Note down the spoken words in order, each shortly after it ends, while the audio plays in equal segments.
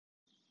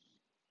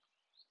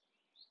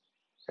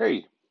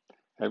Hey,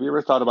 have you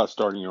ever thought about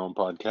starting your own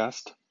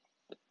podcast?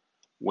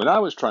 When I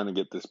was trying to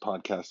get this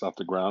podcast off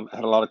the ground, I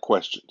had a lot of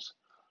questions.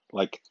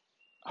 Like,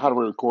 how do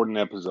I record an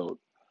episode?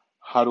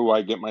 How do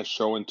I get my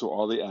show into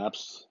all the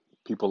apps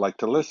people like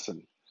to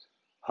listen?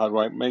 How do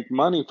I make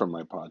money from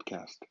my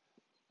podcast?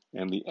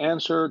 And the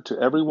answer to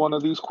every one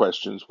of these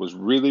questions was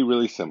really,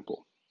 really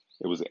simple.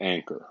 It was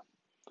Anchor.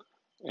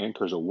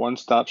 Anchor is a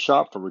one-stop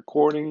shop for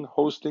recording,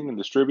 hosting, and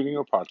distributing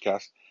your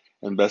podcast.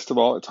 And best of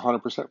all, it's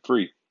 100%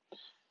 free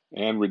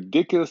and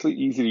ridiculously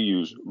easy to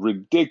use.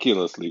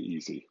 Ridiculously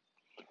easy.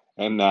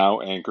 And now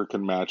Anchor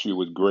can match you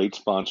with great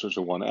sponsors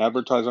who want to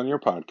advertise on your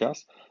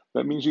podcast.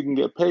 That means you can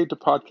get paid to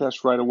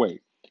podcast right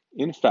away.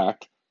 In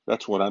fact,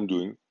 that's what I'm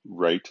doing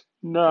right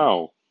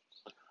now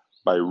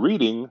by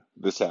reading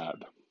this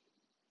ad.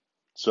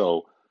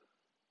 So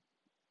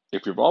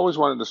if you've always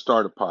wanted to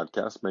start a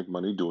podcast, make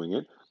money doing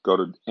it, go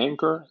to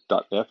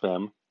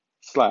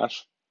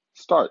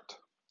anchor.fm/start.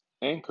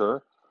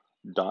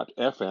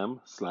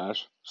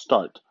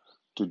 Anchor.fm/start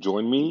to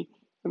join me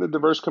in the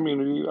diverse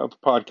community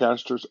of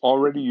podcasters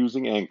already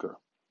using Anchor.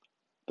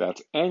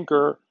 That's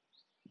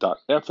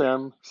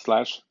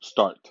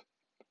anchor.fm/start.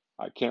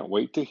 I can't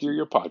wait to hear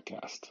your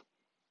podcast.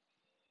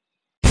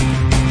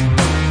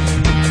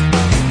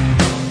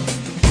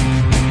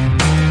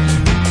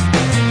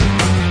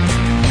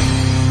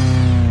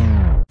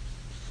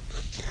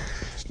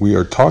 We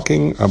are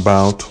talking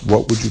about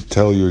what would you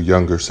tell your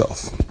younger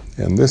self.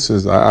 And this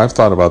is, I've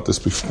thought about this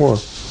before,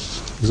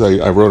 because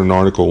I wrote an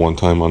article one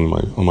time on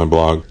my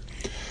blog.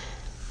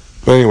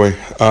 But anyway,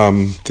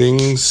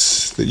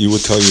 things that you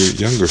would tell your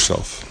younger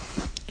self.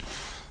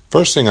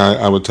 First thing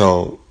I would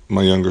tell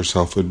my younger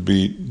self would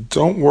be,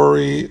 don't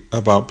worry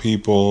about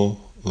people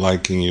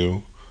liking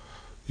you.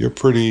 You're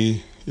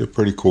pretty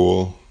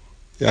cool.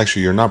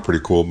 Actually, you're not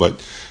pretty cool,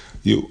 but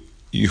you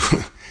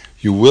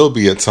will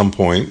be at some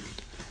point,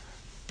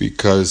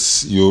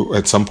 because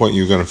at some point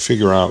you're going to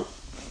figure out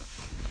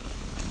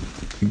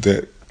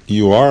that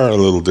you are a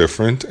little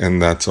different,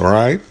 and that's all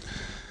right.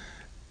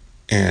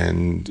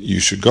 And you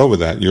should go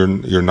with that. You're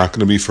not going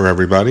to be for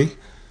everybody,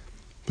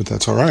 but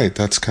that's all right.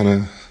 That's kind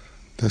of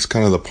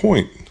the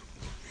point.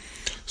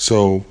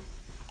 So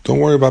don't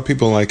worry about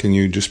people liking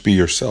you. Just be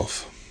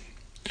yourself.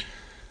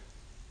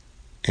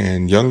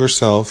 And younger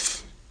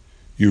self,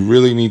 you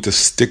really need to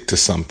stick to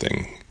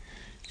something.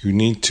 You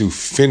need to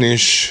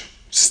finish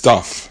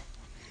stuff.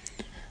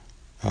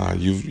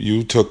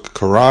 You took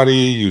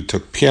karate, you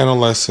took piano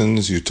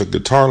lessons, you took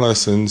guitar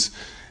lessons,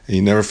 and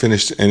you never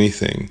finished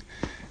anything.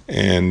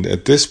 And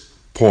at this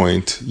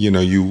point,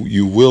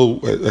 you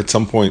will at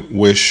some point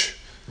wish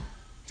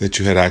that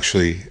you had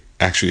actually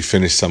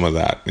finished some of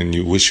that, and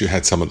you wish you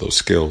had some of those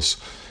skills.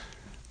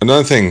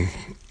 Another thing,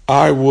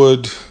 I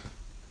would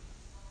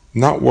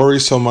not worry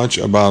so much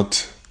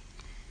about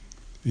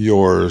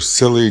your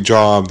silly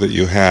job that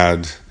you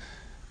had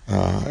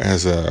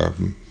as a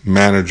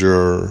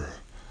manager.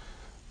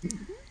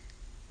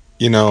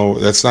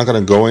 That's not going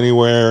to go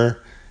anywhere,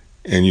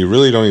 and you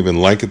really don't even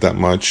like it that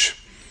much,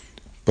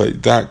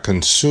 but that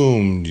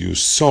consumed you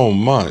so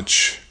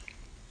much,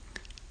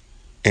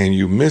 and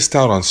you missed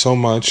out on so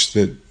much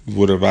that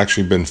would have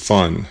actually been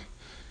fun.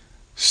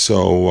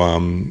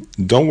 So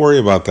don't worry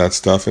about that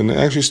stuff, and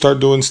actually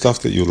start doing stuff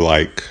that you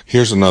like.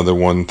 Here's another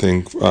one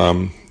thing.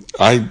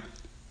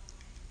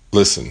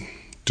 Listen,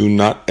 do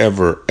not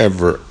ever,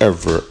 ever,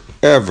 ever,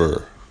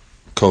 ever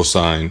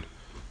co-sign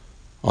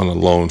on a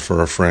loan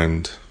for a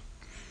friend.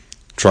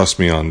 Trust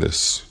me on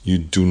this. You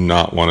do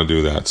not want to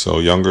do that. So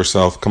younger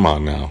self, come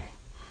on now.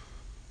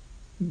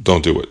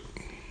 Don't do it.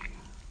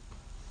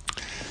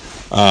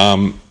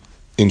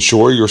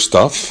 Insure your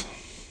stuff.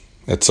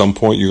 At some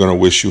point, you're going to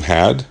wish you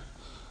had.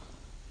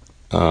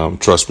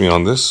 Trust me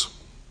on this.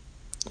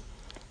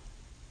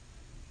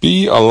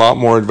 Be a lot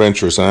more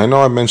adventurous. And I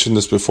know I mentioned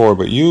this before,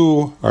 but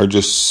you are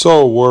just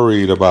so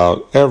worried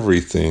about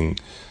everything,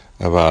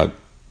 about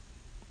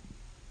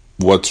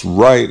what's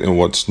right and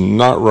what's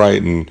not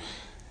right,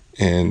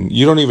 and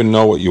you don't even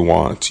know what you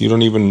want. You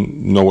don't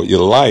even know what you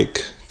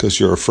like, because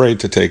you're afraid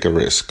to take a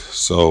risk.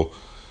 So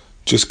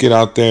just get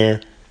out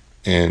there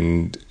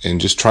and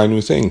just try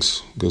new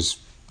things, because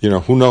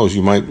who knows,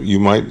 you might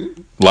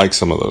like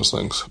some of those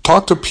things.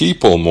 Talk to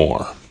people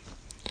more.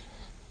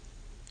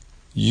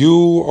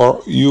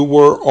 You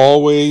were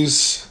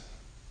always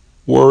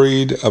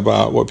worried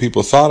about what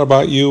people thought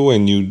about you,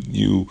 and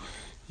you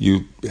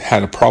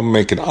had a problem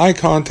making eye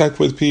contact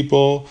with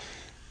people,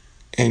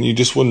 and you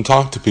just wouldn't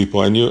talk to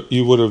people, and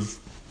you would have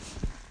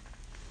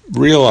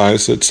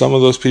realized that some of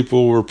those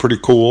people were pretty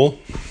cool.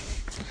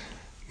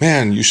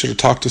 Man, you should have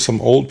talked to some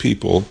old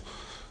people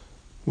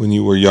when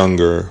you were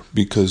younger,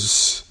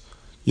 because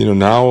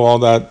now all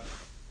that,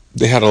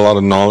 they had a lot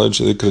of knowledge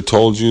that they could have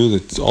told you,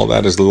 that all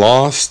that is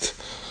lost.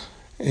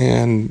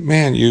 And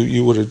man,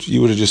 you would have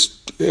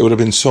just, it would have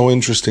been so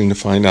interesting to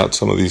find out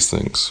some of these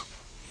things.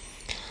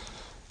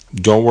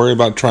 Don't worry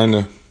about trying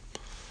to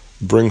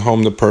bring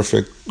home the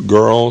perfect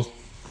girl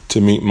to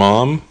meet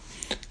mom,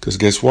 because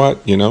guess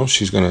what?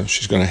 She's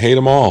gonna hate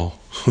them all.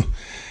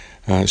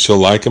 She'll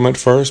like them at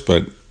first,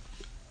 but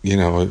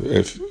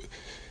if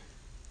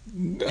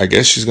I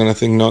guess she's going to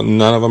think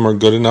none of them are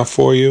good enough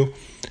for you,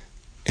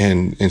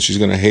 and she's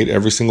going to hate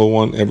every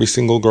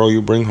single girl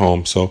you bring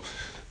home. So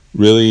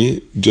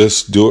really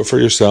just do it for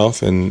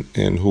yourself, and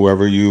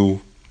whoever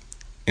you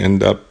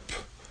end up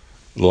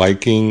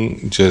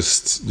liking,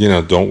 just,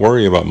 don't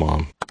worry about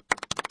mom.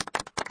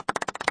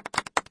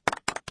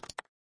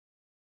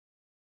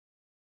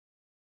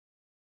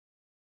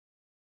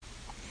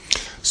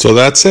 So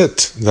that's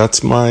it.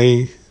 That's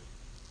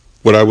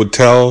what I would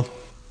tell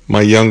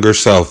my younger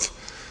self.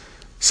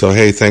 So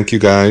hey, thank you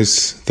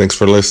guys. Thanks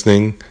for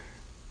listening.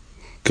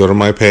 Go to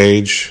my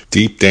page,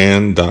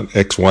 deepdan.xyz,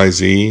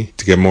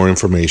 to get more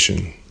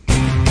information.